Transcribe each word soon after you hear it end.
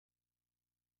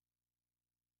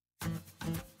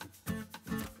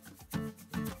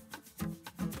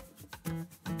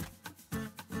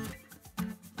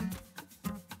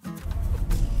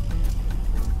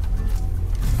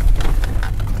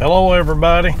Hello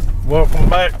everybody, welcome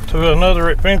back to another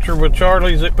adventure with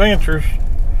Charlie's Adventures.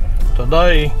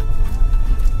 Today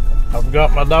I've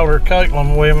got my daughter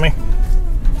Kaitlyn with me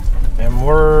and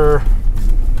we're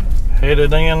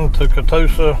headed in to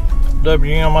Catoosa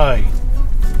WMA.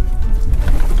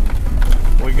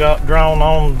 We got drawn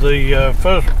on the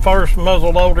first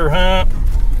muzzleloader hunt,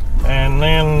 and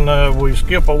then we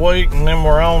skip a week and then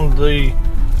we're on the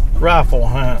rifle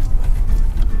hunt.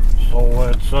 So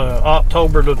it's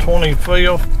October the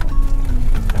 25th,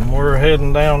 and we're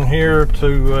heading down here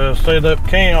to set up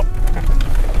camp.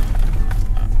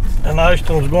 And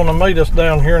Ashton's going to meet us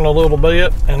down here in a little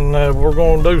bit, and we're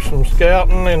going to do some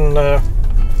scouting and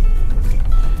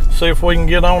see if we can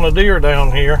get on a deer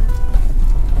down here.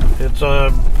 It's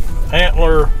a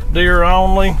antler deer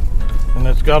only, and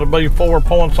it's got to be 4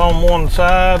 points on one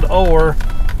side, or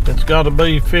it's got to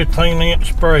be 15-inch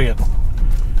spread.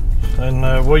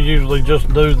 And we usually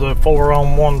just do the 4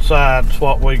 on one side. It's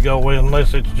what we go with,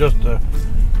 unless it's just a,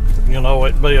 you know,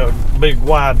 it'd be a big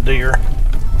wide deer.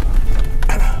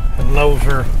 And those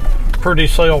are pretty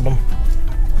seldom.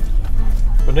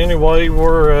 But anyway,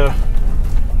 we're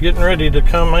getting ready to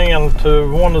come in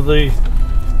to one of the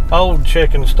old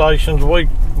checking stations.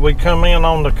 We come in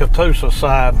on the Catoosa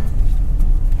side.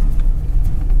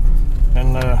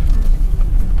 And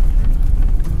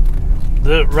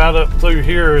right up through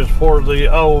here is where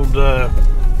the old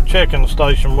checking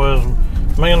station was.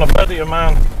 Me and a buddy of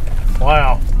mine,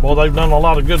 wow, well, they've done a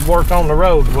lot of good work on the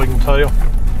roads, we can tell.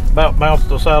 About bounced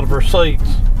us out of her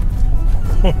seats.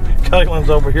 Kaitlyn's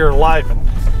over here laughing.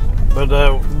 But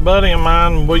a buddy of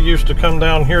mine, we used to come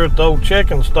down here at the old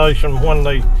checking station when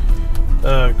they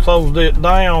closed it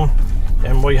down,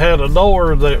 and we had a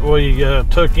door that we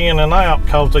took in and out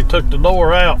because they took the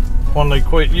door out when they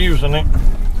quit using it.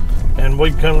 And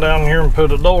we'd come down here and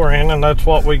put a door in, and that's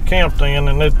what we camped in.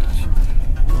 And it's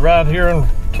right here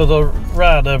to the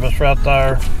right of us right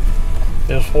there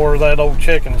is where that old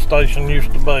checking station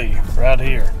used to be, right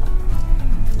here.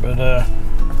 But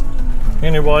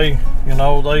anyway, you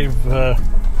know, they've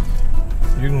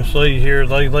you can see here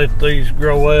they let these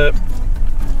grow up.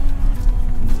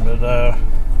 But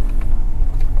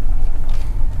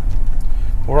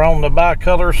we're on the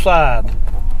bicolor side.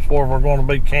 That's where we're going to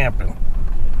be camping.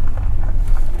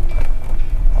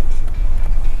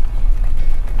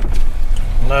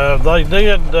 They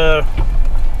did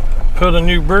put a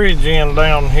new bridge in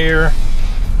down here,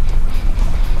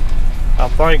 I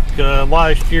think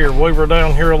last year. We were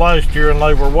down here last year and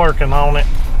they were working on it,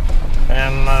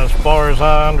 and as far as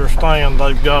I understand,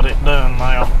 they've got it done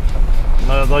now.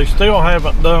 They still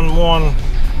haven't done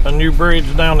a new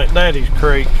bridge down at Daddy's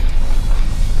Creek.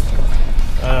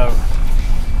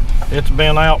 It's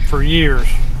been out for years.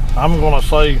 I'm gonna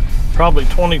say probably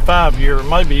 25 years,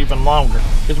 maybe even longer.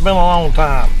 It's been a long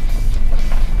time.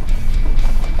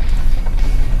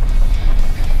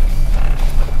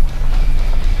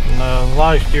 And,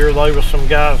 last year there was some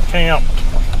guys camped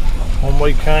when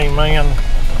we came in.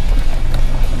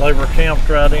 They were camped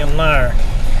right in there.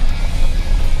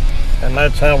 And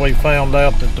that's how we found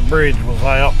out that the bridge was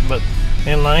out. But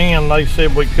in the end, they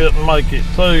said we couldn't make it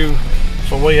through,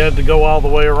 so we had to go all the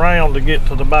way around to get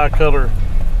to the bicolor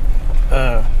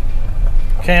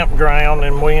campground,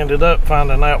 and we ended up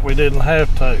finding out we didn't have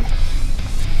to.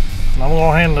 And I'm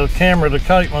going to hand the camera to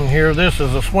Kaitlyn here. This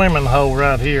is a swimming hole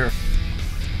right here.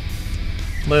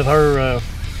 Let her,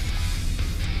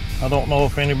 I don't know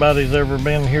if anybody's ever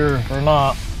been here or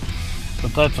not,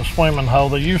 but that's a swimming hole.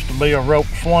 There used to be a rope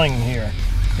swing here.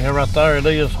 Yeah, right there it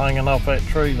is, hanging off that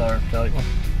tree there, Kaitlyn.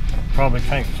 Probably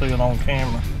can't see it on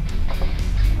camera.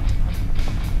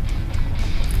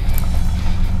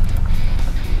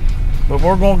 But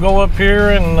we're going to go up here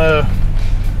and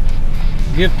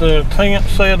get the tent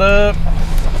set up,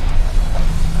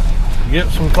 get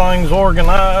some things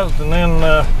organized, and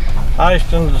then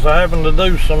Ashton's having to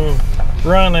do some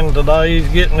running today. He's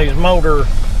getting his motor,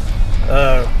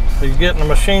 he's getting the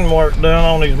machine work done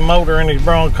on his motor and his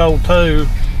Bronco too,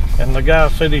 and the guy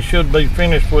said he should be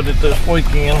finished with it this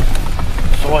weekend,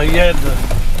 so he had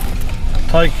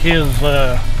to take his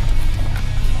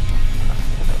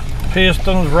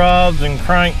pistons, rods, and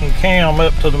crank and cam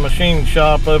up to the machine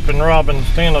shop up in Robbins,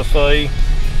 Tennessee.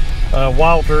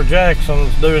 Walter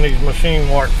Jackson's doing his machine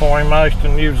work for him.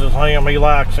 Ashton uses him, he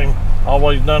likes him,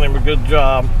 always done him a good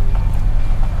job.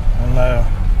 And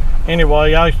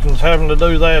anyway, Ashton's having to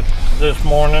do that this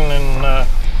morning, and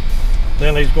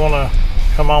then he's going to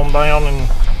come on down and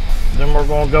Then we're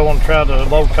going to go and try to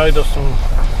locate us some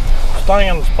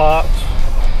stand spots.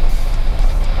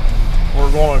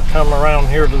 We're going to come around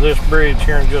here to this bridge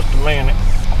here in just a minute.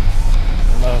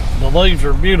 The leaves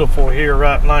are beautiful here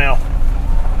right now.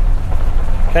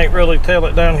 Can't really tell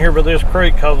it down here by this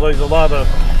creek because there's a lot of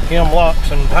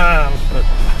hemlocks and pines, but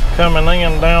coming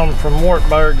in down from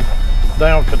Wartburg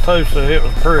down Catoosa, it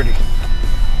was pretty.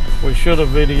 We should have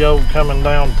videoed coming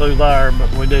down through there,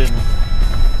 but we didn't.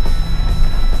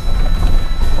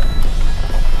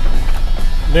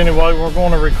 But anyway, we're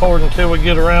going to record until we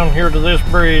get around here to this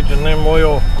bridge, and then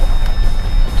we'll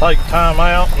take time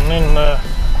out and then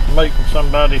meeting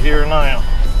somebody here now.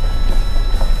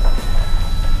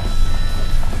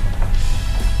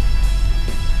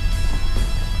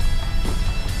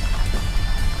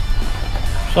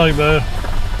 Say, bud.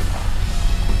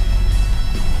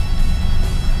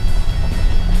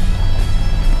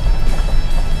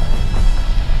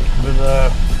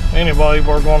 But anyway,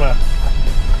 we're gonna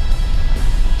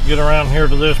get around here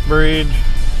to this bridge.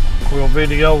 We'll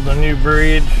video the new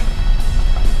bridge.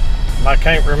 I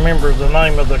can't remember the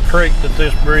name of the creek that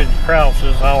this bridge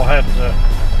crosses. I'll have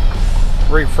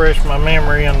to refresh my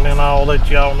memory, and then I'll let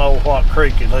y'all know what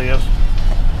creek it is.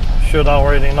 Should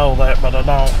already know that, but I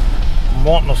don't. I'm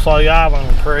wanting to say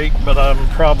Island Creek, but I'm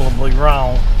probably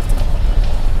wrong.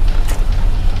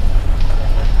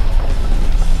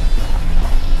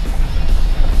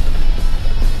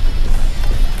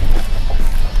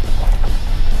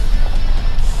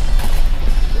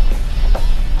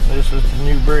 This is the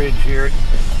new bridge here.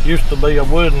 It used to be a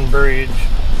wooden bridge.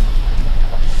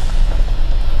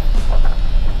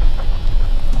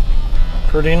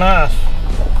 Pretty nice.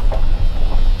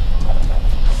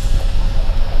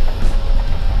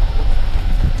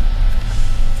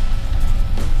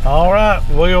 All right,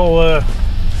 we'll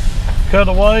cut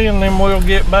away, and then we'll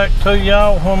get back to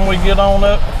y'all when we get on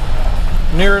up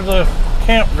near the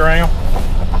campground.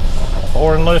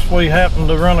 Or unless we happen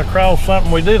to run across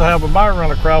something. We did have a bear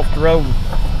run across the road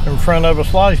in front of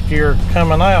us last year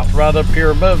coming out right up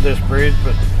here above this bridge,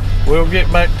 but we'll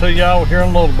get back to y'all here in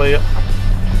a little bit.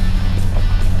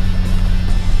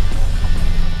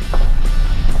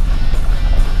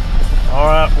 All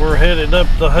right, we're headed up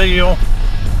the hill.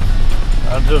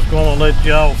 I'm just gonna let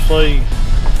y'all see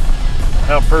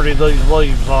how pretty these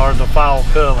leaves are, the fall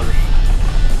colors.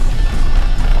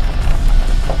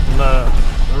 And,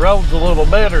 the road's a little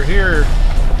better here,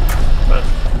 but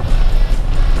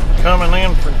coming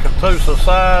in from Catoosa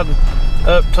side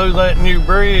up to that new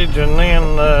bridge, and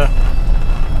then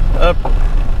up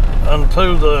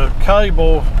onto the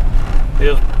cable,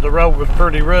 the road was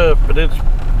pretty rough, but it's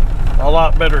a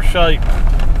lot better shape.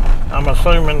 I'm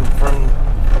assuming from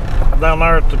down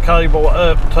there at the cable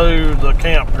up to the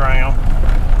campground.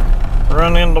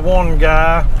 Run into one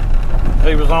guy.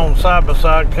 He was on side by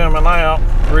side coming out.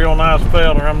 Real nice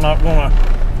fella. I'm not gonna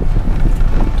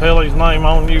tell his name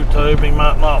on YouTube. He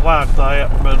might not like that,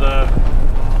 but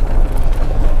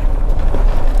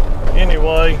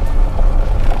anyway.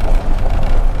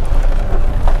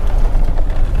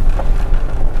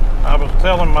 I was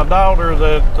telling my daughter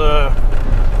that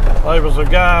there was a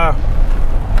guy,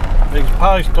 he's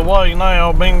passed away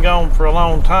now, been gone for a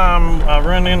long time. I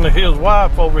ran into his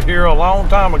wife over here a long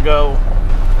time ago,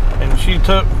 and she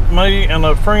took me and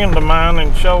a friend of mine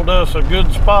and showed us a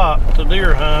good spot to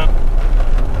deer hunt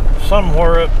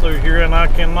somewhere up through here, and I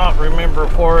cannot remember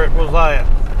where it was at.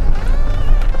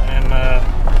 And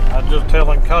I was just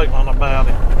telling Kaitlyn about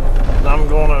it. I'm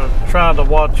gonna try to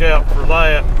watch out for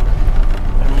that,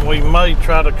 and we may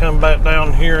try to come back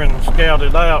down here and scout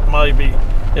it out, maybe,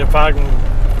 if I can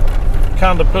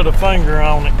kind of put a finger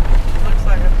on it. Looks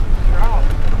like a draw.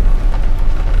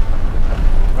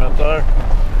 Right there.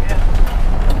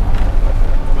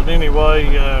 But anyway,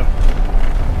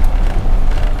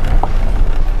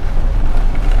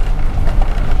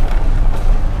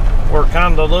 we're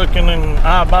kind of looking and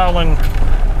eyeballing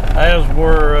as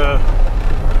we're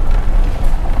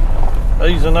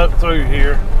easing up through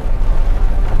here.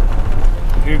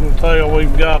 You can tell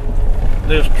we've got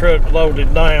this truck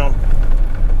loaded down.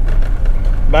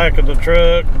 Back of the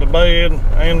truck, the bed,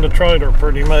 and the trailer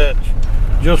pretty much.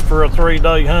 Just for a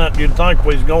 3-day hunt, you'd think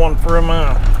we was going for a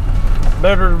month.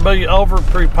 Better to be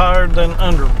over-prepared than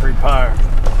under-prepared.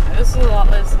 This is a lot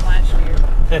less than last year.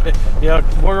 Yeah,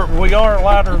 we are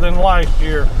lighter than last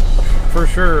year, for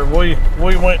sure. We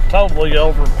went totally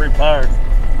over-prepared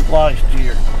last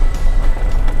year.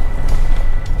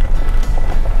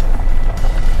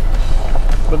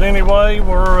 But anyway,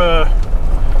 we're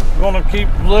gonna keep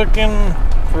looking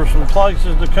for some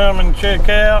places to come and check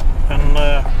out, and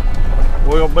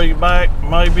we'll be back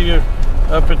maybe up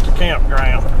at the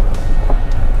campground.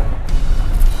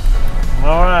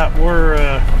 Alright,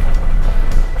 we're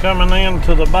coming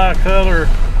into the Kaitlyn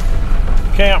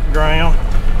campground.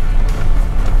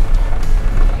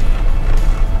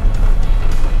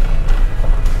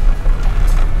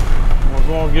 We're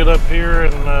going to get up here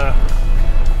and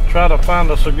try to find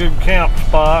us a good camp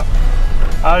spot.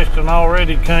 Ashton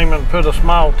already came and put a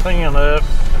small tent up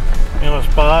in a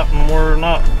spot, and we're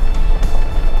not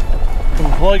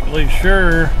completely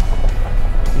sure.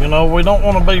 You know, we don't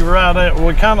want to be right at,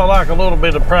 we kind of like a little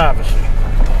bit of privacy.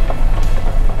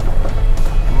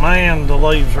 Man, the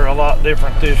leaves are a lot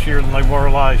different this year than they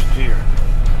were last year.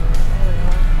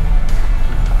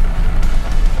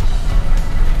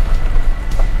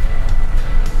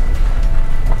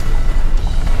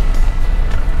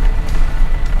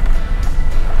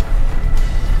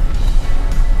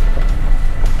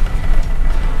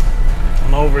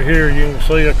 And over here you can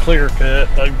see a clear cut.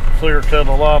 They've clear cut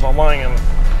a lot of land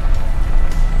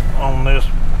on this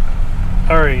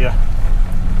area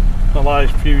the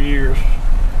last few years.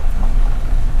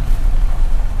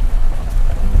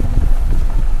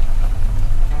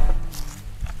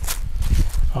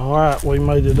 Alright, we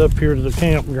made it up here to the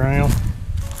campground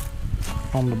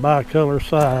on the Kaitlyn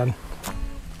side.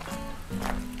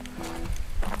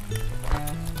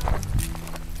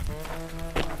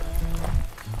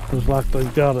 Looks like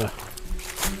they've got a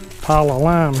pile of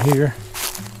lime here.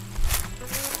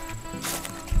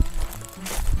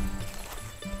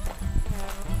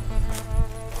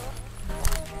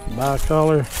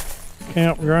 Kaitlyn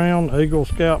Campground, Eagle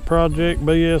Scout Project,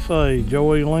 BSA,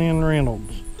 Joey Lynn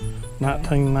Reynolds,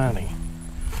 1990.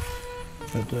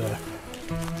 But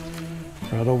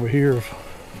right over here is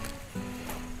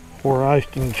where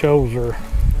Ashton chose her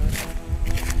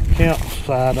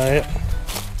campsite at.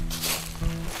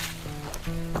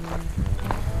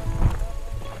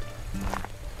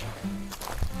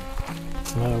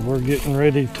 We're getting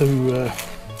ready to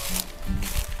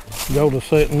go to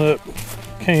setting up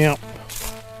camp.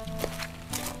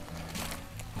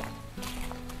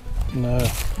 And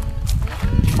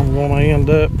I'm going to end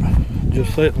up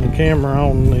just setting the camera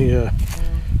on the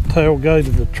tailgate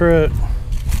of the truck,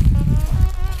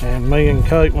 and me and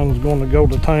Kaitlyn's going to go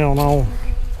to town on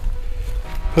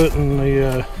putting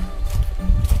the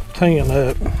tent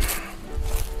up.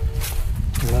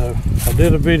 I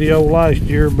did a video last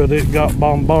year, but it got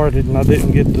bombarded and I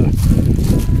didn't get to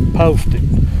post it.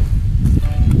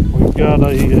 We've got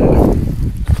a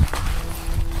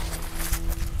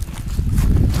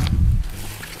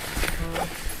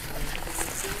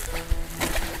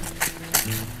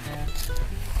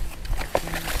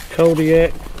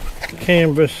Kodiak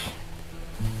canvas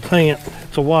tent.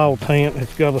 It's a wall tent.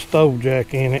 It's got a stove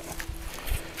jack in it.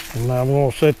 And I'm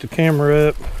going to set the camera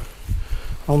up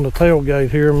on the tailgate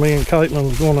here. Me and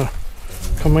Kaitlyn's going to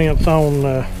commence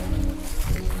on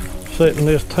setting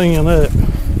this tent up.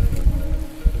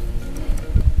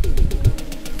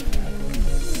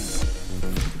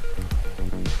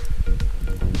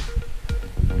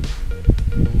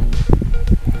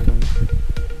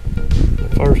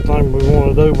 First thing we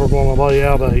want to do, we're going to lay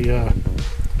out a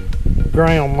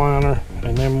ground liner,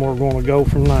 and then we're going to go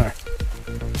from there.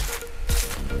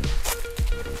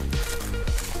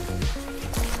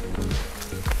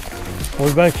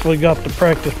 We've actually got to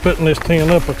practice putting this tent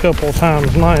up a couple of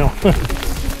times now.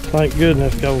 Thank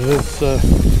goodness, because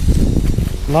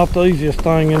it's not the easiest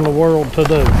thing in the world to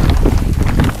do.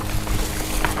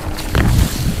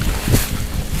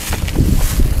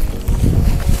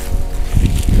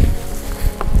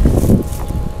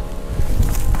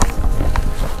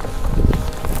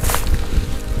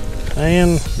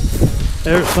 And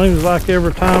it seems like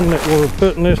every time that we're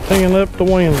putting this tent up, the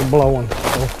wind's blowing.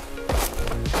 So.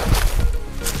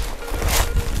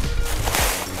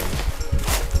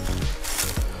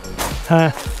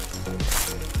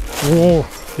 Well,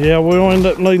 yeah, we'll end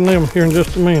up needing them here in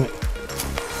just a minute.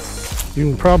 You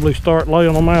can probably start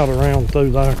laying them out around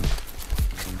through there.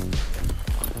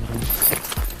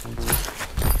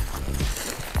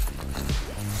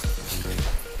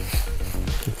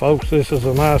 And folks, this is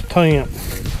a nice tent.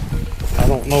 I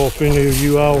don't know if any of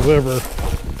you all have ever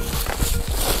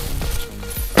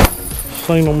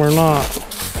seen them or not.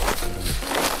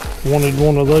 Wanted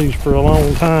one of these for a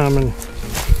long time, and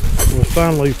was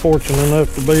finally fortunate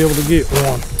enough to be able to get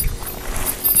one.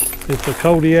 It's a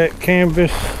Kodiak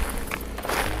canvas.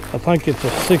 I think it's a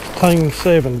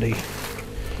 1670. I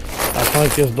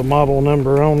think is the model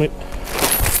number on it,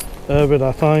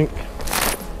 I think.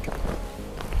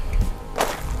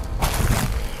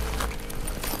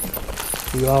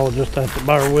 You all just have to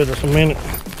bear with us a minute.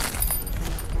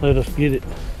 Let us get it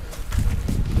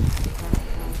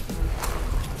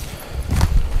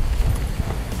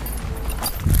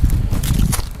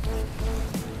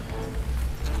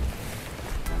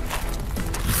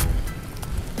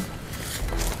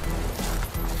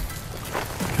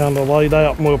kind of laid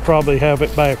out, and we'll probably have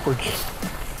it backwards.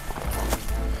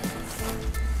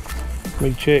 Let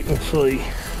me check and see.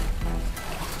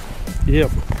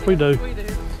 Yep, we do. We do.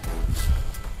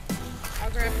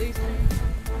 I'll grab these two.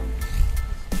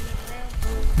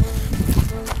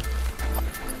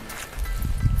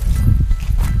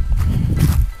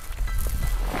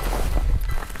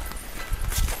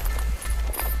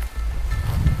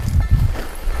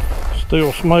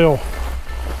 Still smell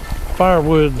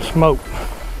firewood smoke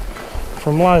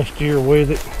from last year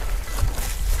with it.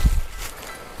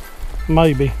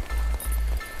 Maybe.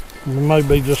 We may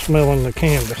be just smelling the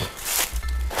canvas.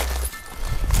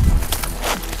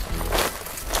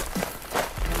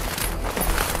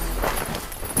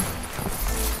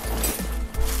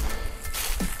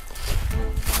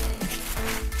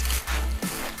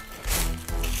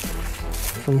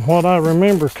 From what I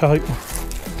remember, Kaitlyn,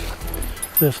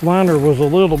 this liner was a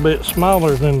little bit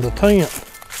smaller than the tent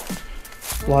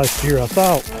last year, I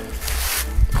thought.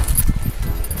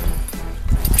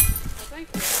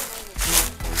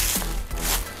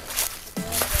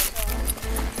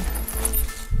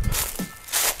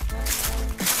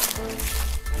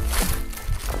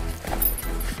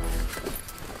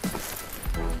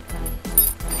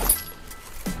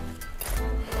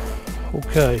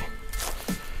 Okay.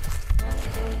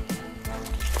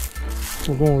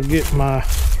 We're going to get my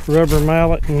rubber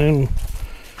mallet and then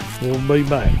we'll be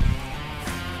back.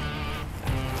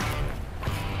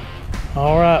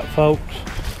 Alright folks,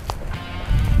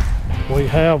 we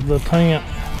have the tent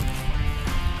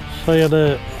set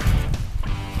up.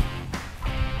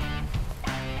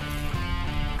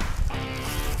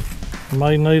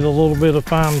 May need a little bit of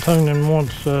fine tuning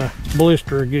once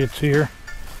Blister gets here.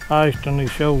 Ashton, he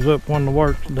shows up when the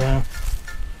work's done.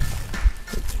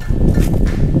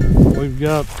 We've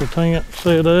got the tent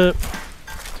set up.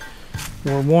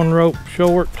 We're one rope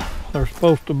short. There's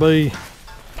supposed to be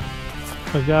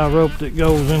a guy rope that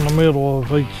goes in the middle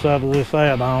of each side of this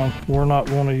add-on. We're not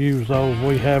going to use those.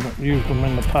 We haven't used them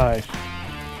in the past.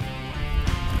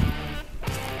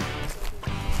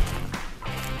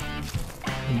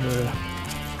 And,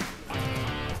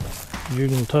 you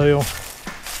can tell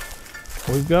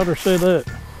we've got her set up.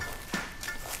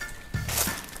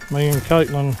 Me and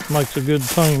Kaitlyn makes a good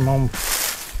team on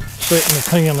setting the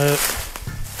tent up.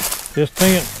 This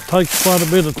tent takes quite a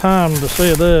bit of time to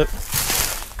set up.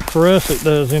 For us it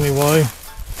does anyway.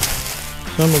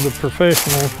 Some of the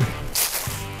professionals,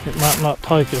 it might not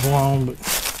take as long, but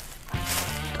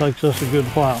it takes us a good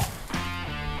while.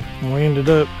 And we ended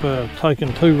up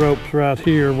taking 2 ropes right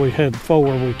here. We had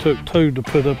 4. We took 2 to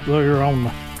put up there on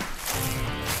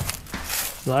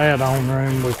the add-on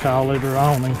room, we call it, or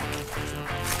awning.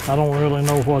 I don't really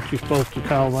know what you're supposed to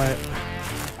call that.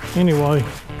 Anyway,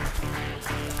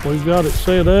 we've got it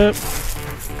set up.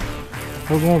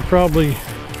 We're going to probably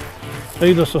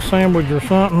eat us a sandwich or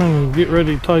something and get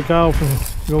ready to take off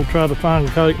and go try to find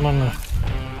Kaitlyn a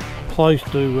place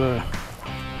to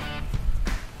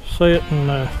sit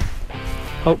and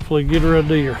hopefully get her a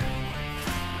deer.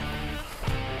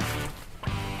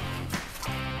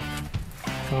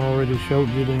 I already showed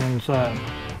you the inside.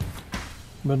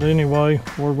 But anyway,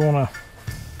 we're gonna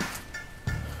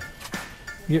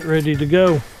get ready to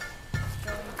go.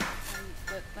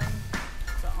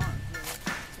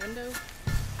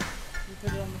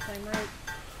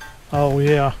 Oh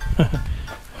yeah,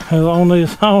 on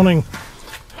this awning,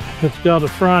 it's got a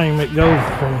frame. It goes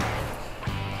from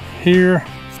here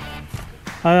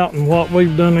out, and what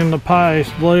we've done in the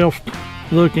past, left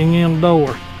looking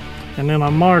indoor, and then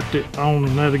I marked it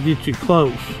on that'll get you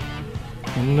close.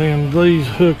 And then these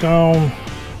hook on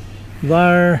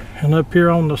there and up here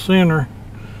on the center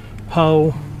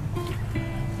pole.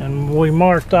 And we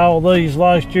marked all these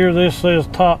last year. This says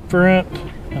top front,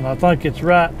 and I think it's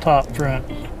right top front.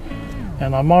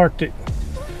 And I marked it,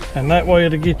 and that way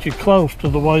it'll get you close to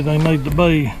the way they need to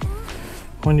be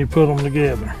when you put them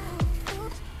together.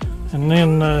 And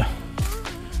then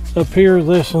up here,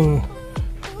 this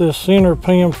center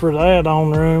pin for the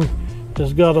add-on room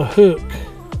has got a hook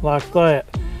like that.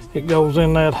 It goes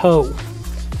in that hole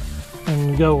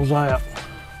and goes out.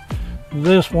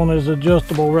 This one is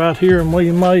adjustable right here, and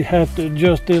we may have to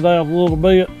adjust it out a little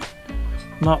bit,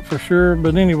 not for sure,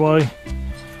 but anyway,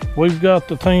 we've got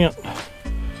the tent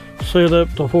set up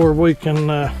to where we can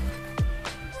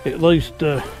at least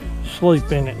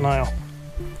sleep in it now.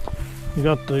 We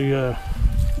got the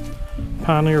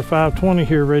Pioneer 520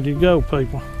 here ready to go,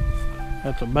 people.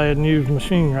 That's a bad news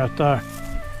machine right there.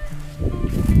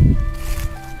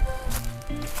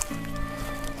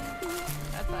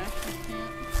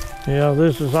 Yeah,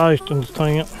 this is Ashton's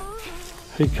tent.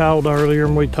 He called earlier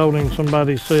and we told him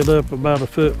somebody set up about a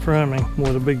foot from him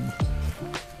with a big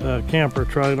camper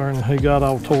trailer, and he got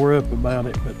all tore up about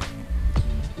it. But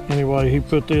anyway, he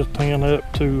put this tent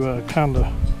up to kind of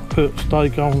put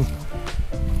stake on,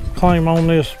 claim on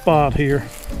this spot here.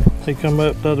 He come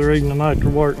up the other evening after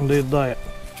work and did that.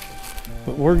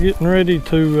 But we're getting ready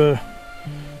to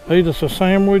eat us a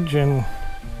sandwich and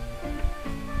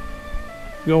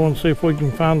go and see if we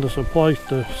can find us a place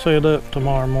to set up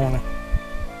tomorrow morning.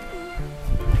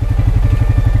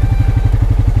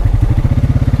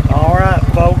 Alright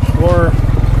folks, we're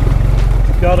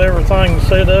got everything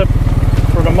set up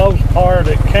for the most part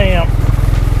at camp.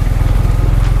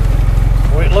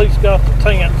 We at least got the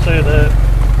tent set up.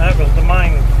 That was the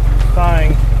main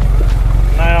thing.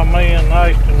 Now me and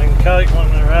Ashton and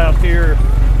Kaitlyn are out here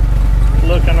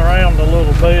looking around a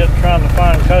little bit, trying to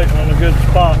find Kaitlyn a good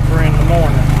spot for in the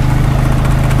morning.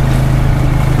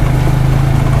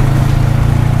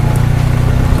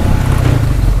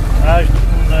 Ashton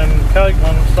and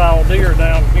Kaitlyn saw deer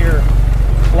down here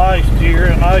last year,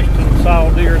 and Ashton saw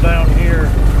deer down here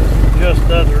just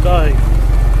the other day.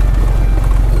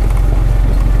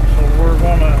 So we're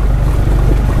gonna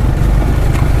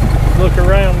look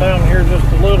around down here just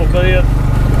a little bit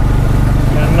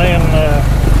and then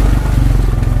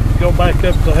go back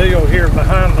up the hill here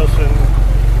behind us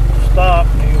and stop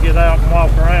and get out and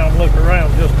walk around, look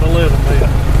around just a little bit.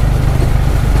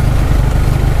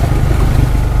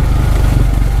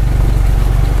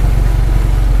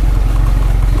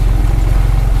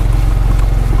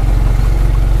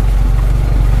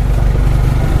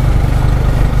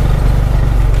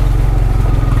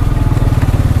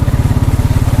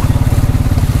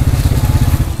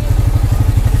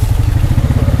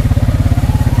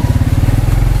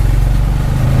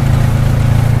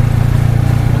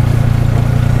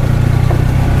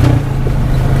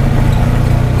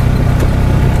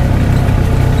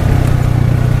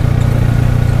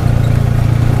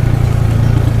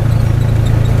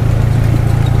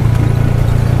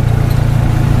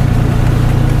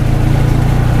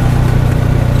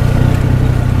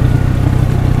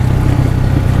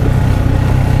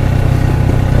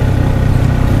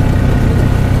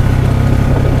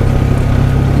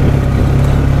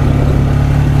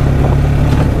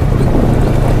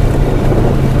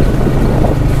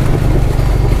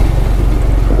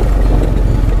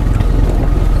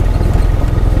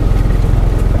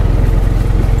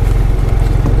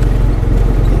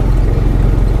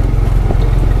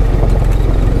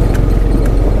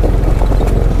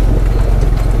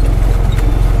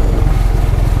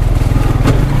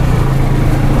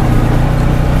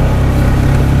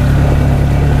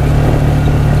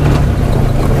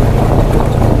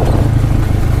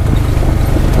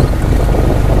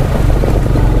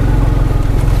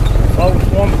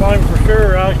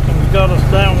 Got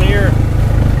us down here.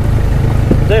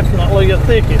 Definitely a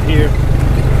thicket here.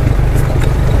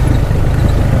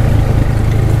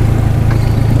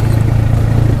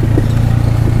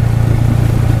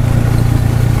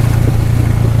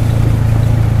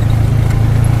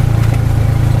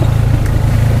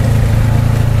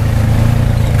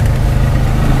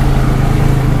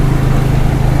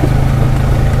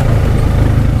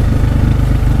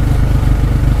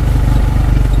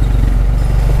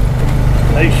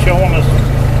 He's showing us,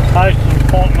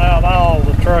 Ashton's pointing out all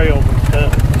the trails and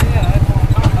stuff. Yeah, that's what I'm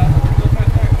talking about. Look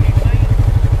right there, can you see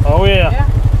it? Oh yeah. Yeah.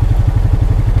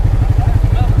 That's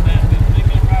another map. It's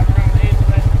going right around the edge of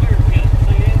that clear pit.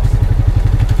 See it?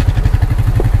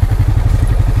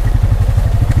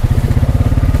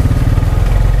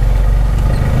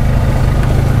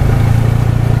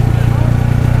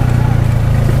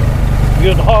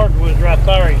 Good hardwood right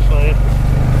there, he said.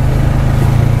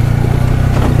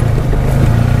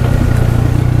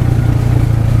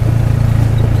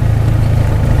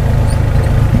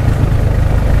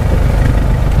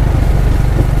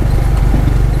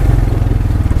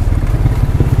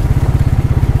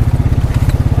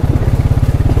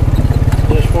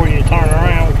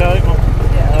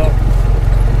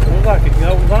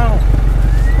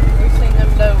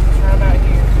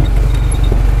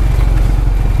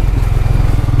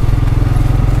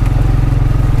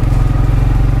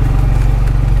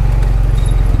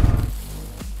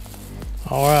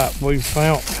 Alright, we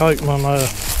found Kaitlyn a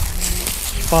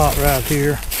spot right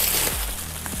here.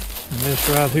 And this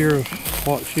right here is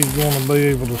what she's going to be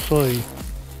able to see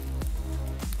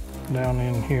down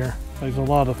in here. There's a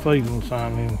lot of feeding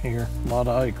sign in here, a lot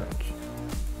of acorns.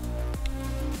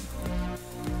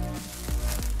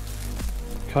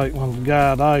 Kaitlyn's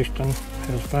guide Ashton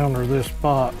has found her this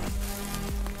spot.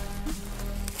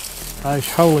 Ash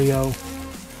Holio.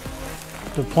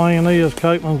 the plan is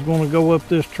Kaitlyn's going to go up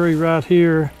this tree right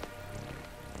here,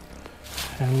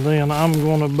 and then I'm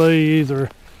going to be either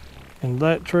in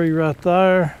that tree right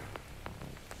there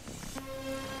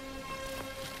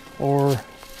or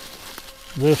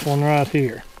this one right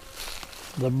here,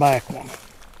 the back one.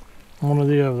 One or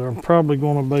the other. I'm probably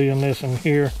going to be in this one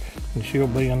here, and she'll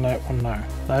be in that one there.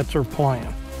 That's her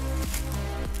plan.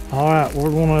 Alright, we're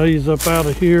going to ease up out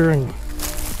of here and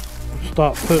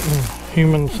stop putting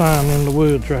human sign in the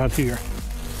woods right here.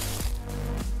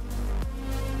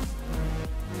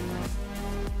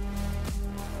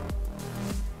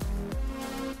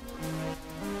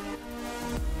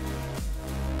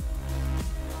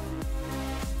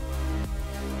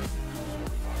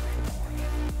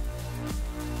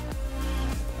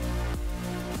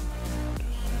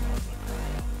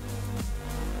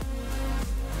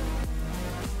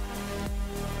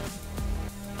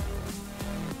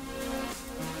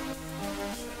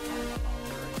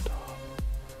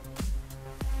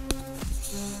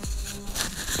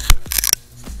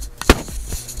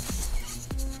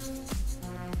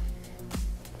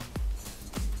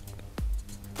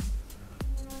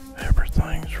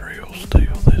 Everything's real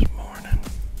still this morning.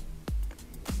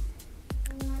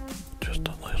 Just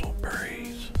a little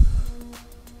breeze.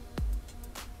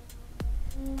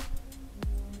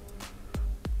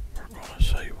 We're going to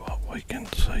see what we can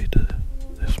see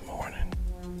this morning.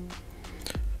 And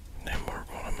then we're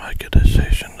going to make a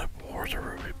decision of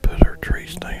whether we put our tree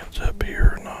stands up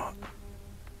here or not.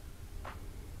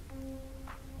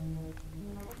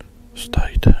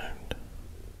 Stay tuned.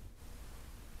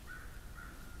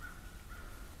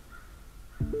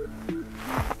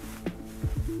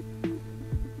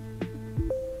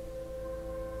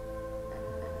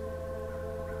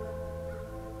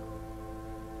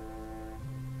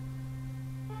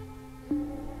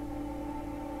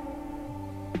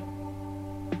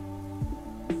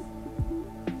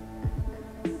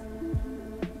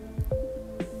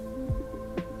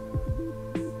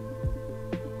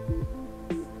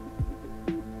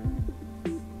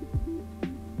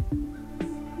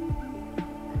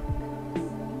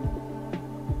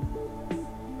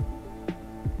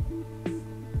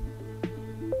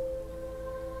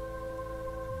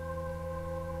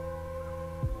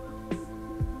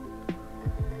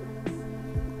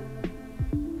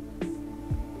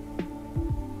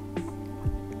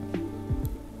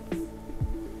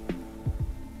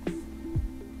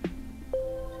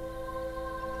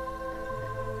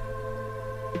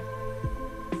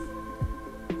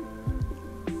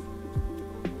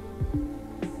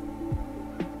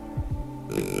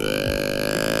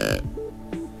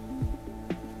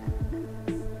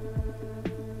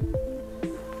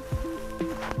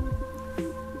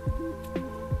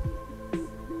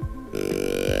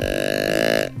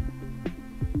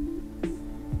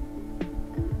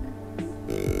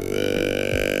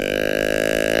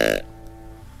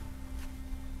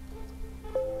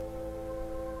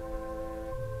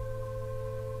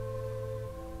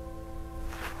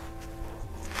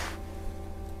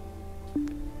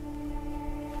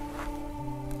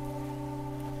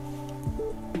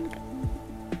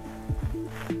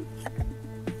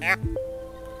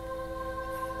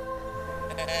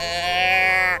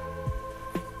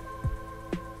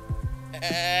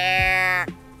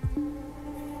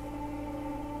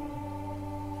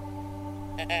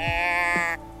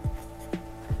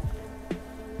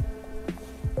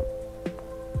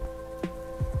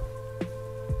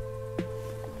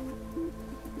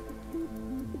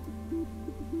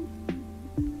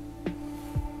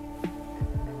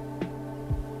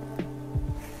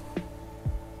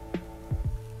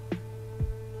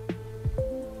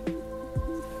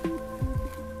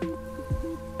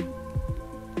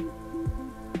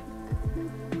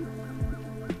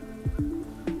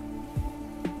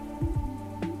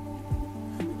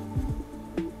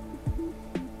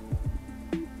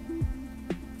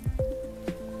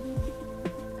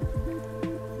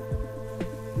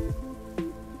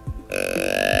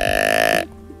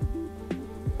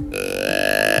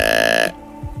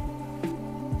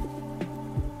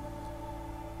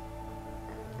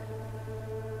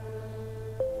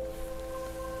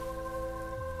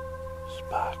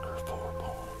 Spike or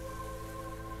 4-point.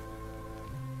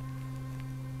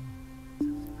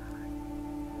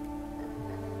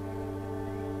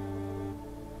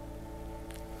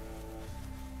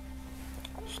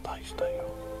 Stay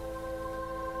still.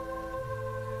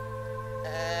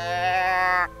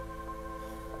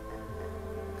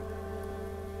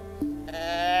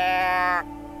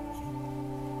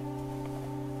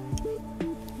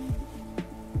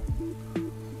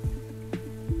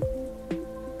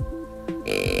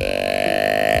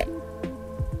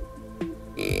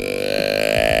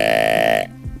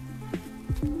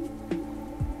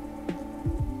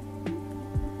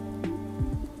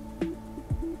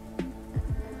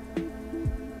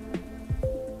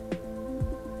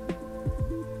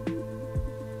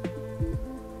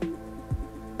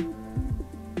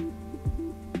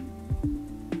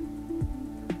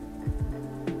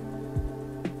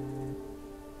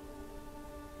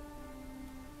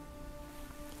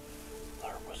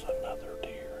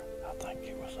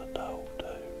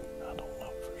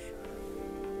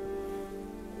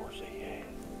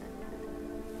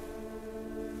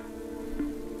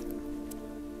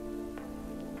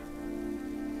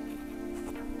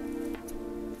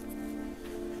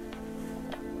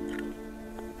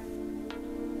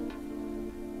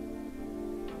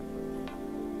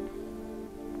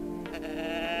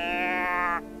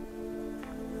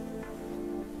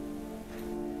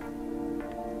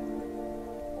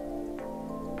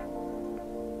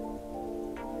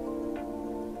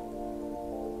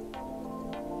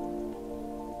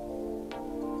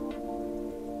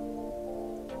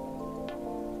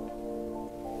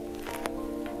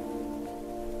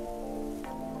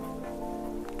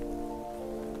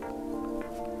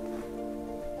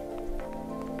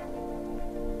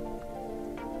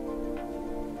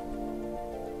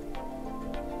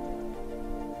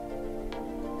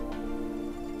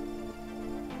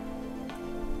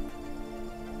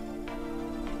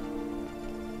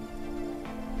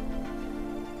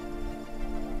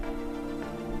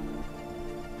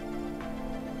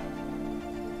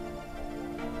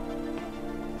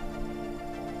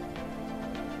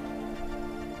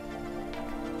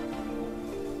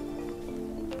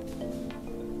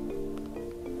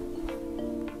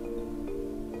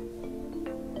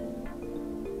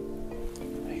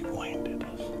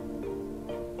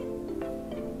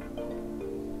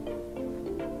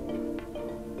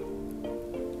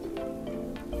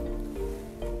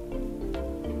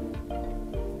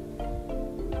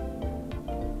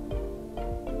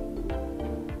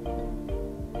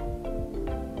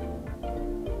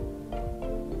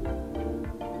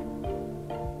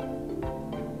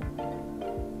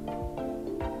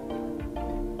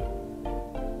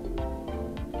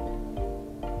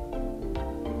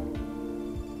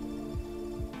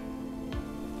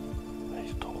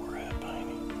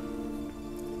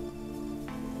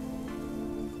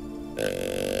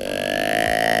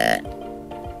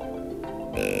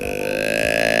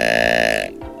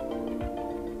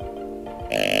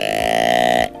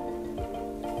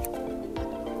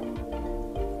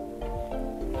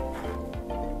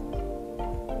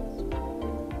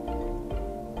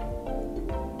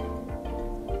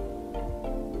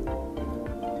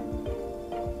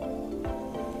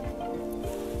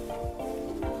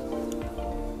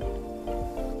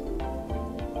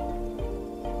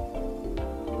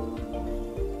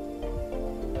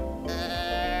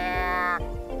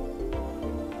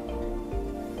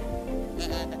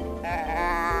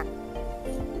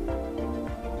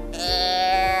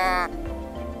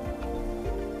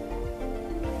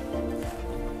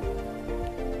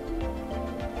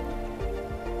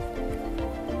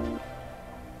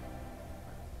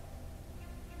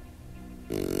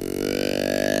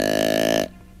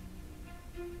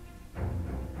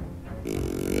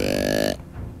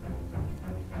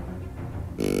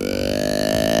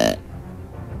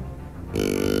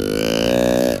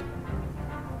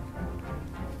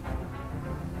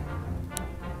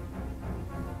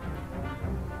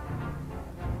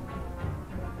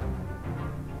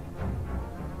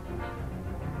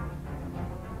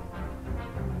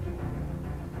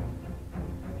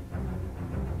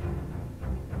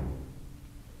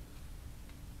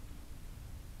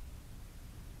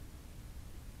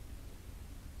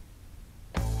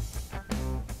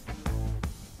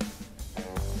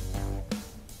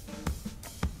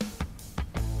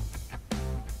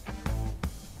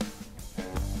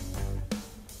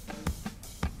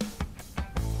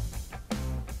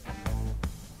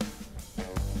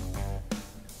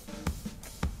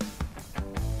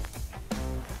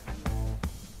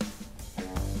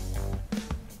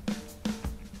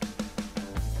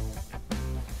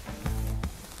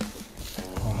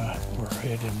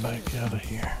 Heading back out of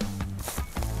here.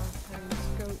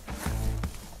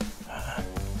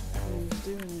 Who's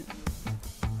doing it?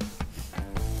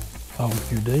 Oh,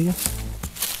 you did?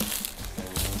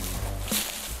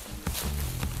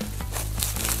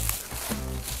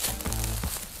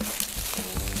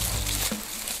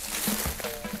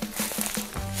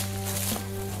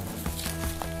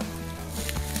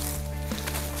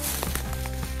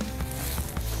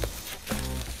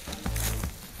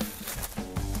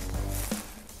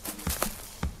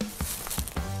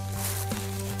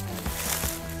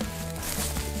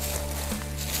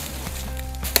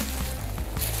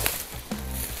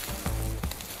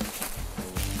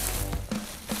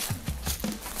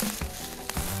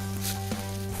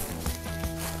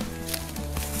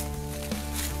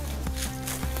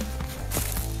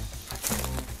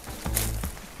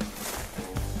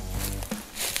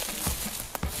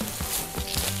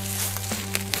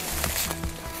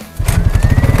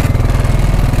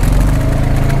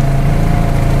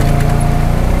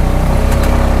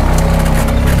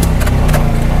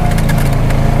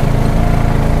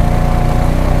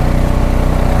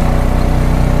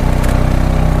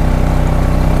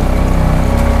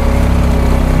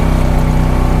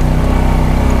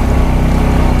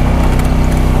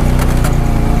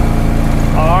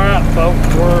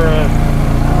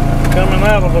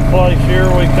 Out of the place here,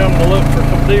 we come to look for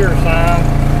some deer sign,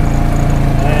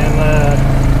 and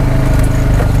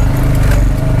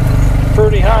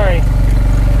pretty hairy.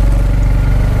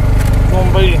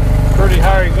 Gonna be pretty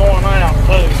hairy going out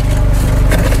too.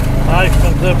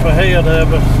 Iceman's up ahead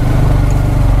of us.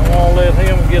 I'm gonna let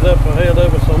him get up ahead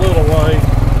of us a little way.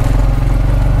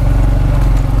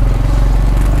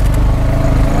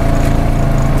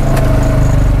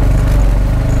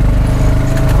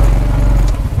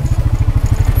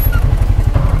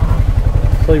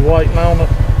 He waiting on us.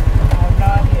 I'm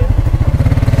not here.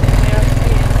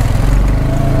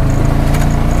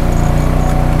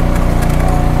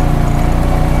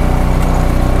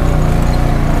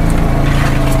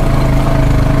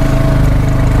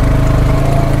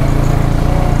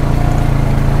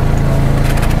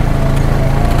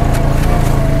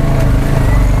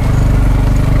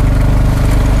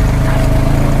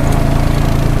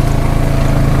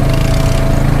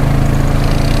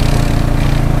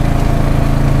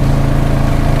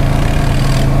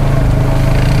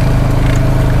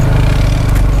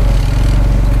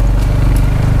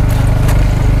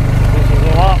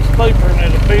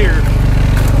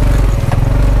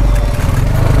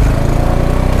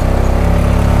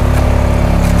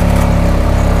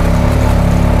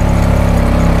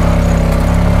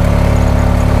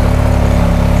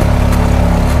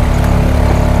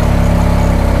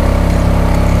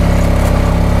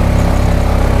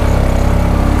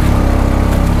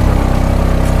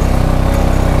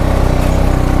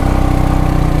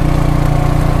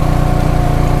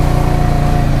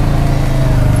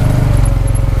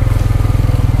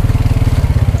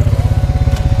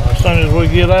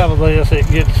 Get out of this, it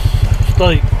gets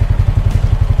steep.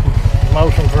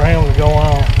 Motion for him to go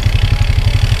on.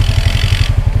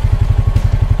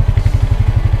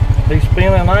 He's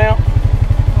spinning out.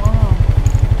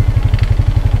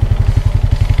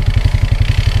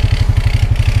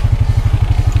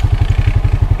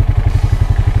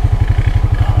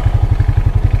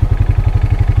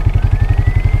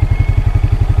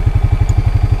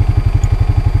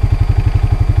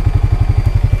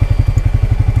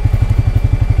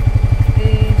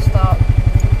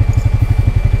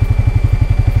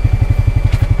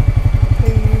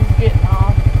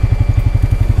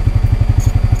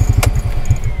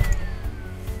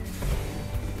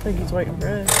 was waiting for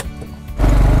us.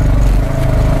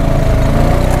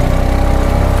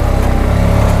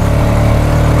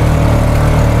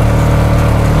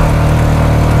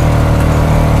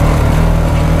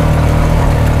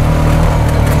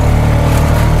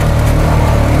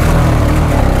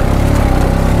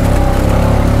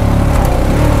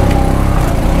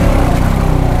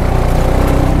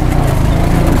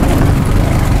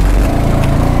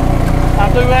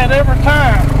 I do that every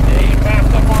time. Yeah, you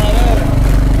passed up one of those.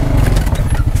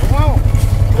 Come on.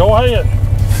 Go ahead.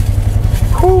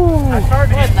 Whew. I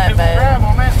started Wasn't hitting that that bad. grab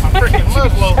on that. My freaking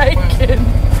muzzle open. Shaking.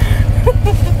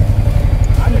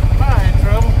 I didn't buy in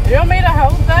trouble. You want me to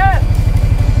hold that?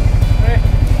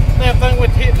 That thing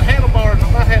with hitting the handlebars,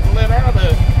 and I had to let out of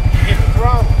it, hit the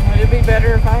throttle. Would it be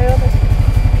better if I held it?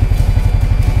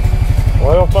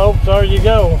 Well, folks, there you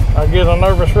go. I get a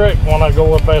nervous wreck when I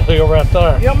go up that hill right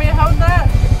there. You want me to hold that?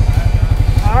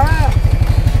 Alright.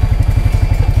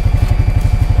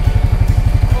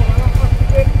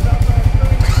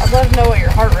 I'd love to know what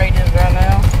your heart rate is right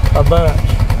now. A bunch.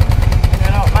 You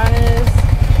know what mine is?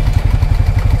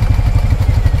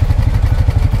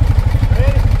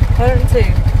 102.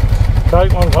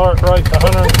 Kaitlyn's heart rate's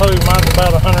 102, mine's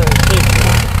about 160.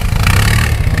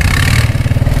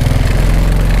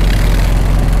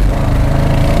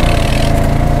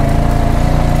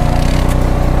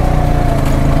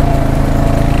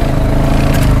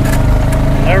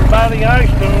 Everybody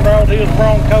Ashton brought his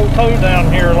Bronco too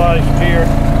down here last year.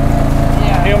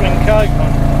 Yeah. Him and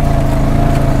Kaitlyn.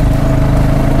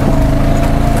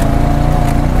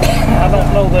 I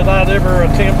don't know that I'd ever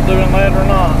attempt doing that or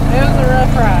not. It was a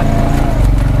rough ride.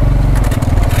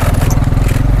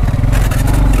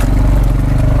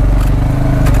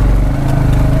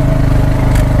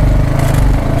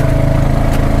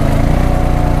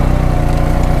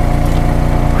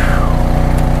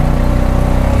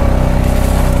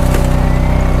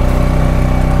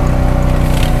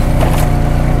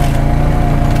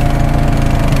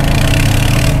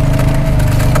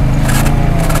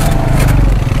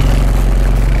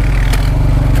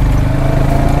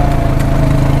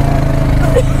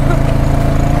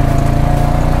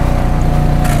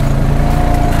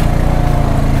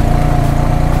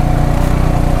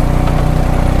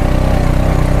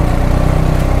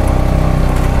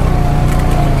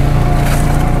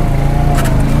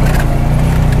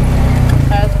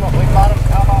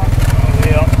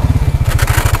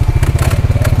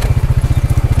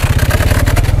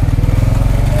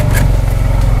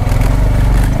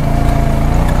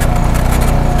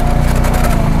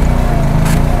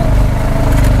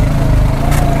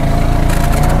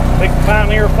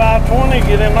 Pioneer 520,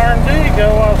 get in there and dig,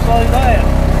 I'll say that.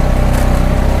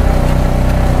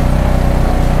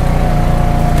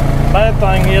 Bad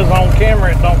thing is on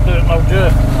camera it don't do it no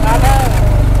justice. I know.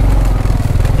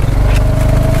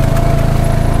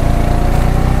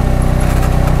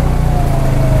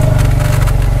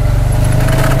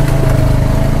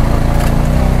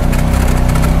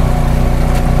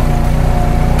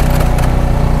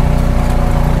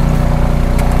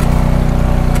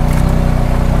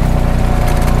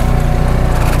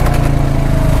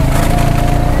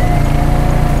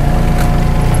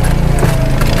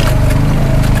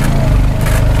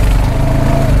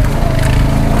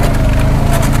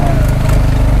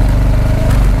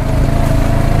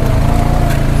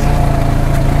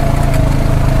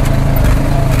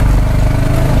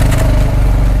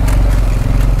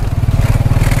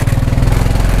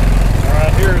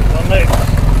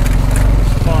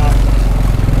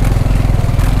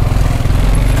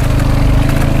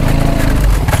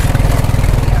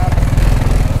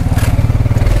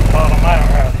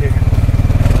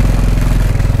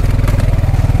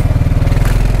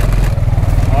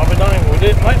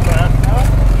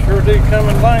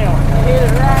 Coming down. You hit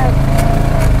it right.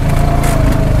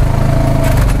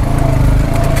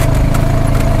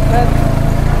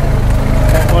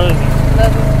 What was it?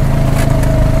 Nothing.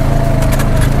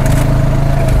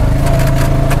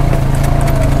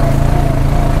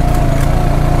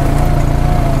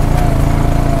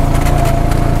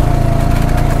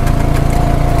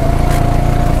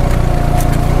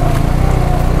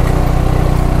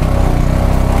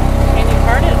 Can you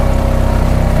turn it?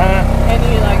 Huh? Can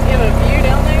you like give a view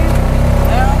down there?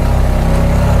 No?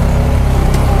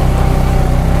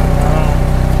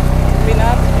 It'd be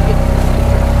nice if you could.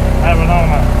 Have it on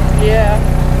there. Yeah.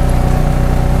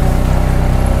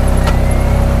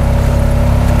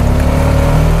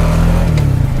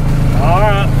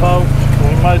 Alright folks, we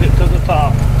made it to the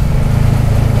top.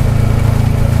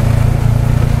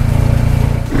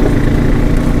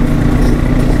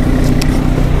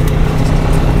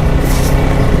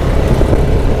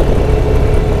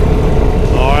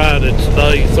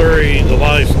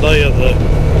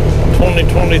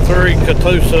 2023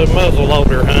 Catoosa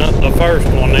muzzleloader hunt, the first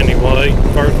one anyway,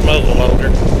 first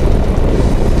muzzleloader.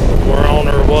 We're on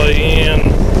our way in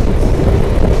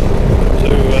to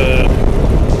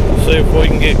see if we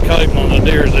can get Kaitlyn a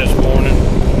deer this morning.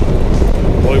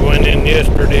 We went in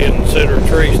yesterday and set our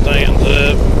tree stands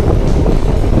up.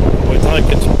 We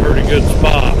think it's a pretty good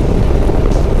spot.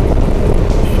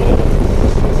 So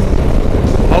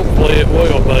hopefully it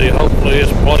will be. Hopefully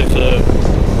this place will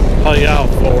pay out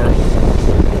for it.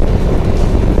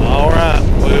 Alright,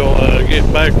 we'll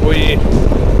get back with you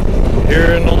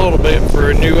here in a little bit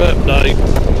for a new update.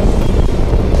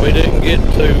 We didn't get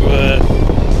to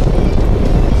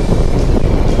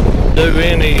do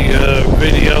any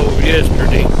video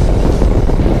yesterday.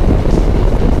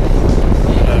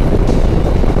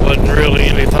 Wasn't really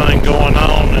anything going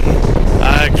on, and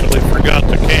I actually forgot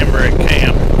the camera at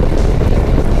camp.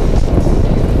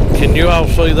 Can you all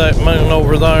see that moon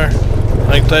over there?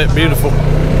 Ain't that beautiful?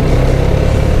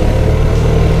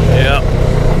 Yeah.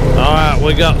 Alright,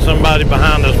 we got somebody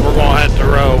behind us. We're gonna have to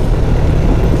roll.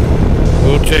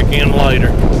 We'll check in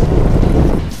later.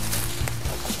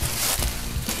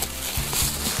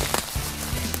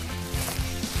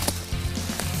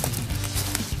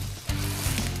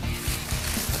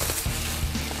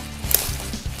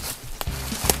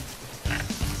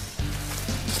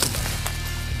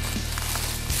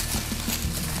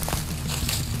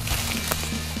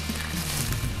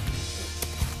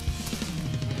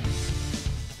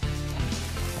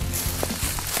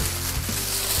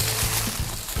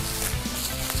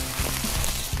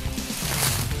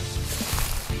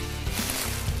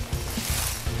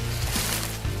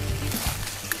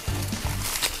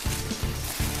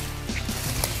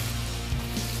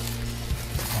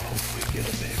 Get a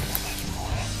big one this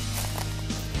morning.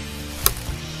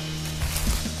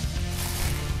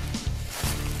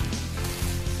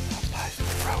 I placed the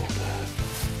road up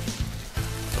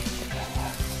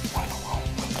and went along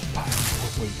with the pipe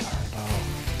that we turned off.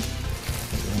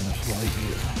 We're in this late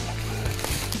here on the foot.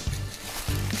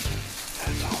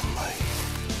 That's on me.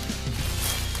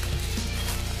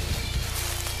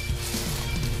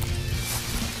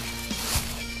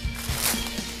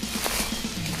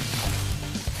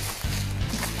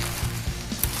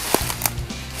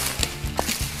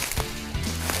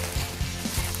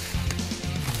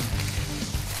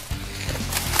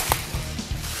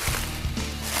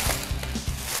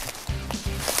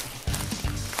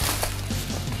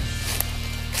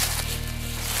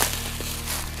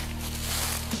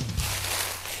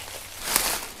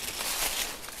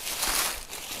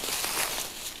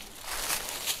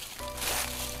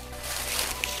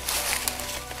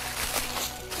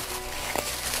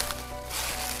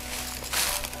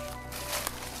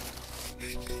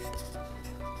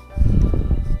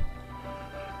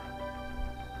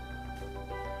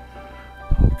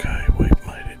 Okay, we've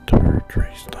made it to our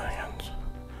tree stands.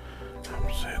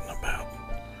 I'm sitting about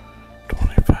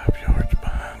 25 yards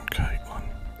behind Kaitlyn.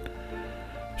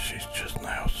 She's just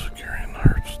now securing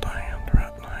her stand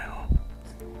right now.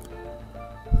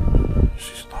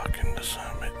 She's locking the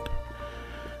summit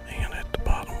and at the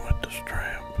bottom with the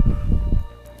strap.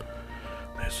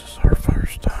 This is her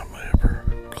first time ever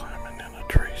climbing in a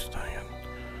tree stand.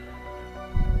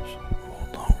 So the more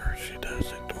longer she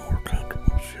does it, the more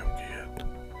comfortable she'll get.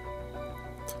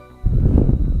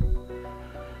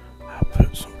 I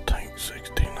put some Tank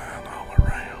 69 all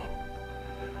around,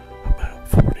 about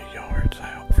 40 yards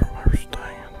out from her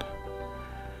stand,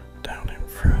 down in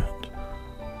front.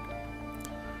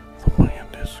 The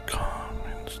wind is calm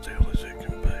and still as it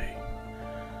can be.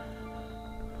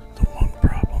 The one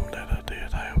problem that I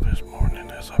did have is more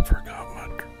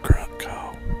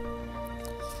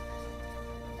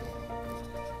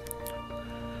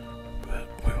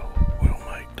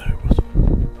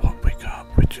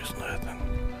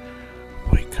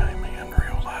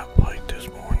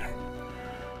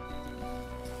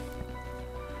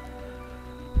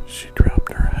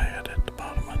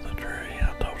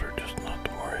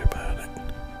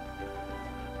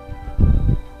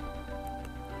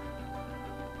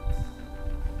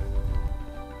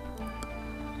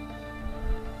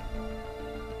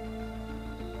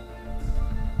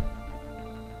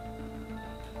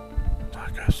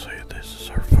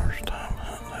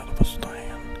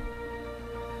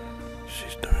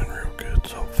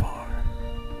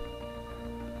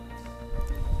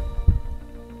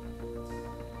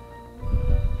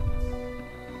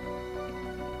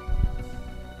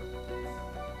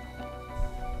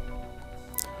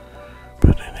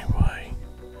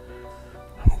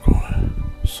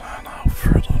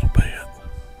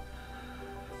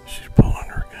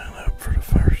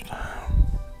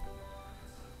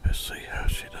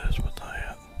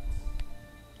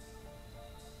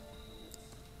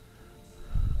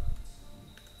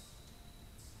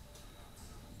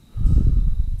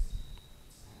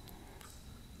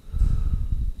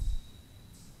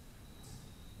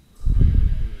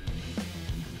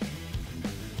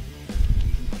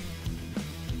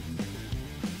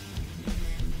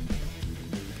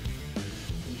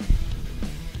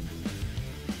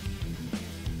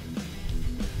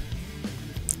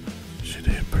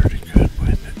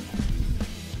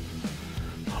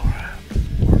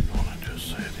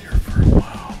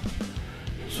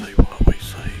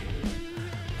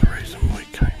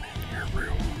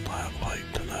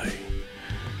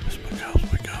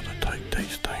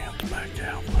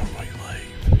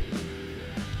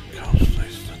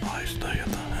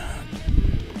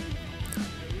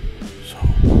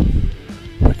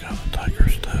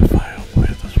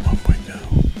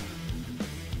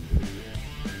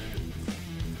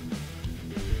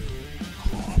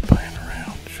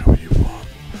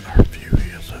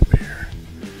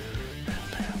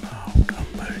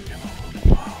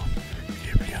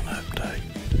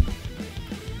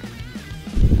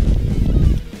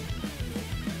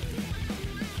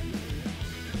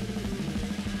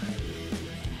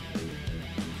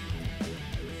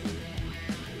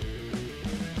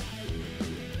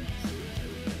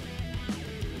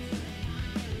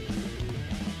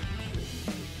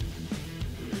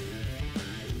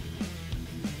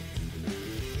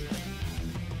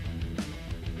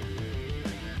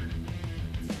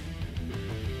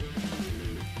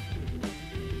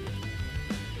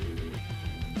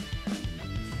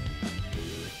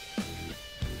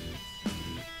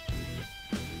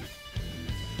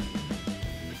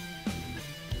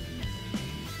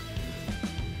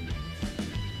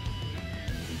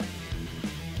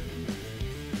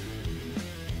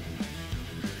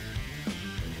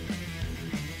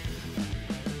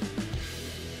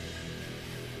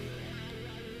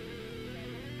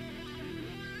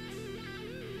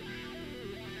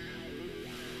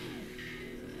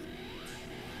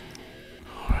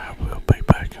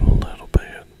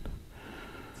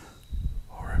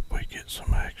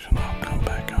some action, I'll come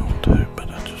back on too, but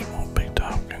I just won't be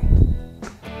talking.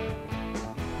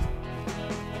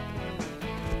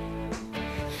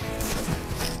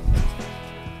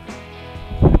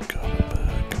 We've got a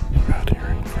bug right here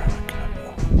in front of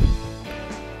Kaitlyn.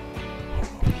 I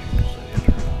don't know if you can see it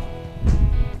or not.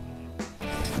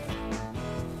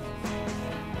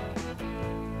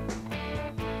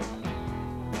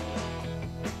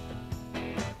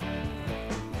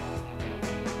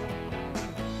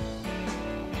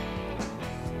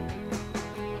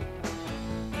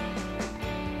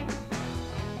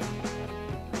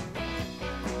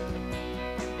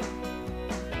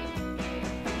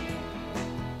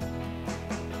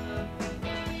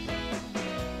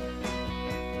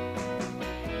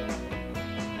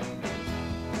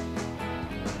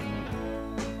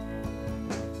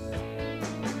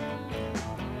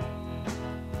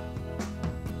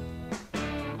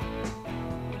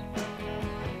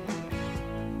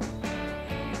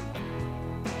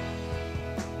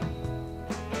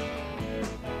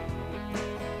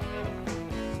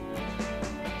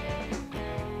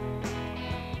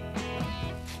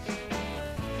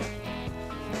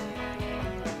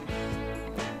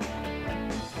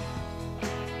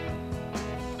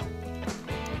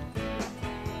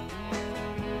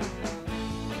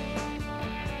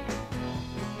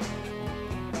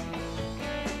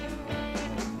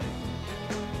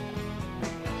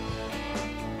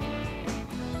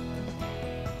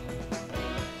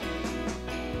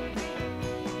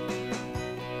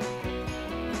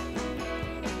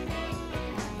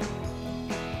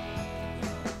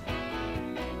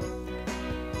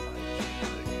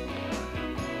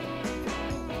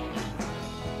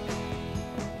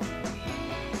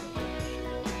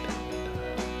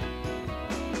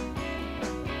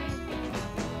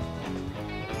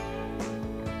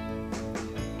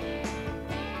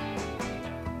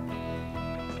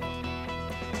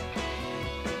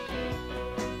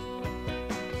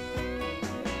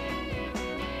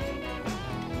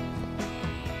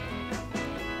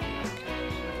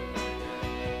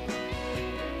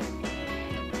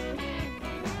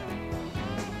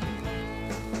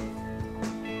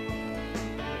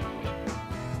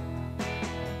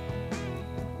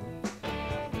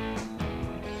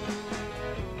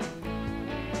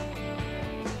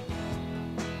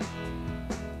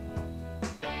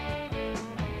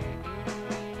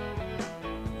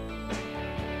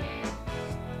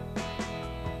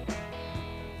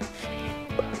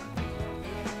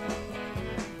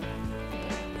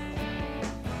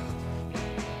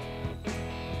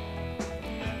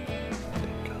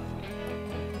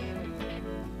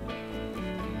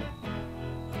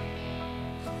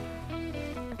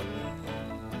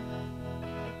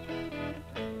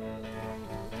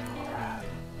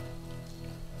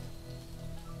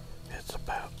 It's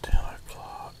about 10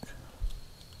 o'clock,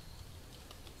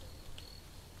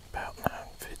 about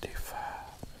 9:55.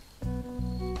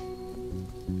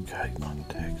 Kaitlyn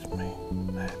texted me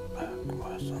that bug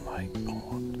was an 8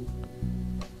 point.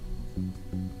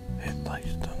 At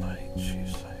least an 8, she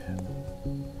said.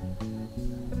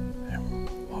 And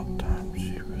what time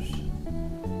she was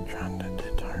trying to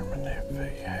determine if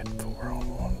he had 4 on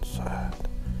one side.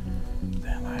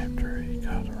 Then after he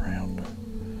got around her,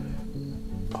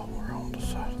 over on the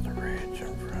side of the ridge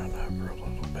in front of her a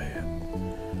little bit,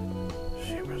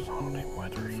 she was on him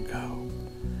with her scope.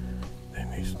 Then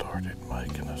he started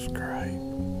making a scrape.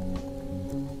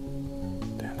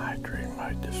 Then after he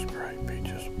made the scrape, he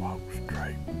just walked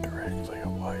straight directly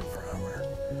away from her,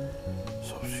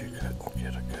 so she couldn't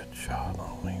get a good shot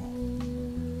on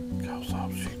him, because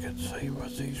all she could see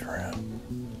was his rump.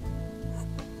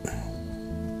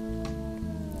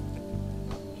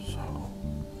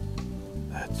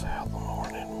 That's how the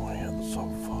morning went so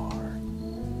far.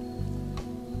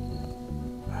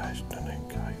 Ashton and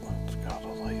Kaitlyn's got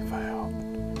to leave out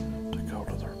to go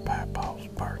to their papa's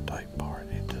birthday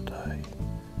party today.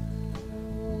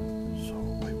 So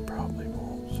we probably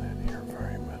won't sit here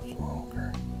very much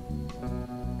longer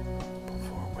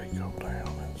before we go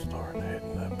down and start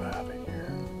heading up out of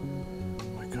here.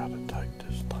 We gotta take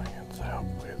this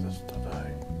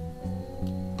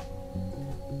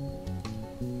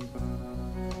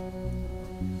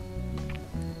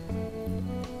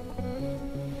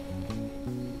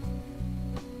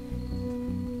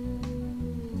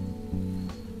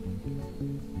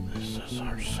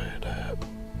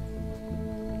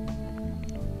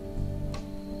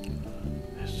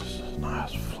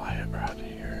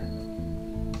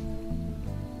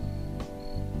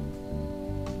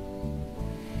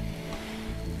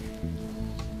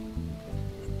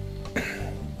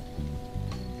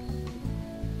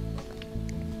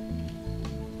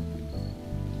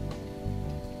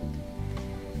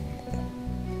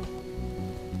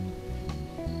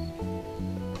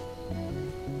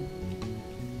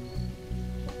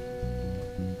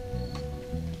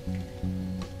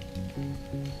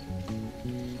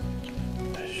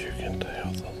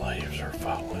Leaves are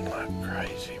falling like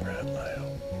crazy right now.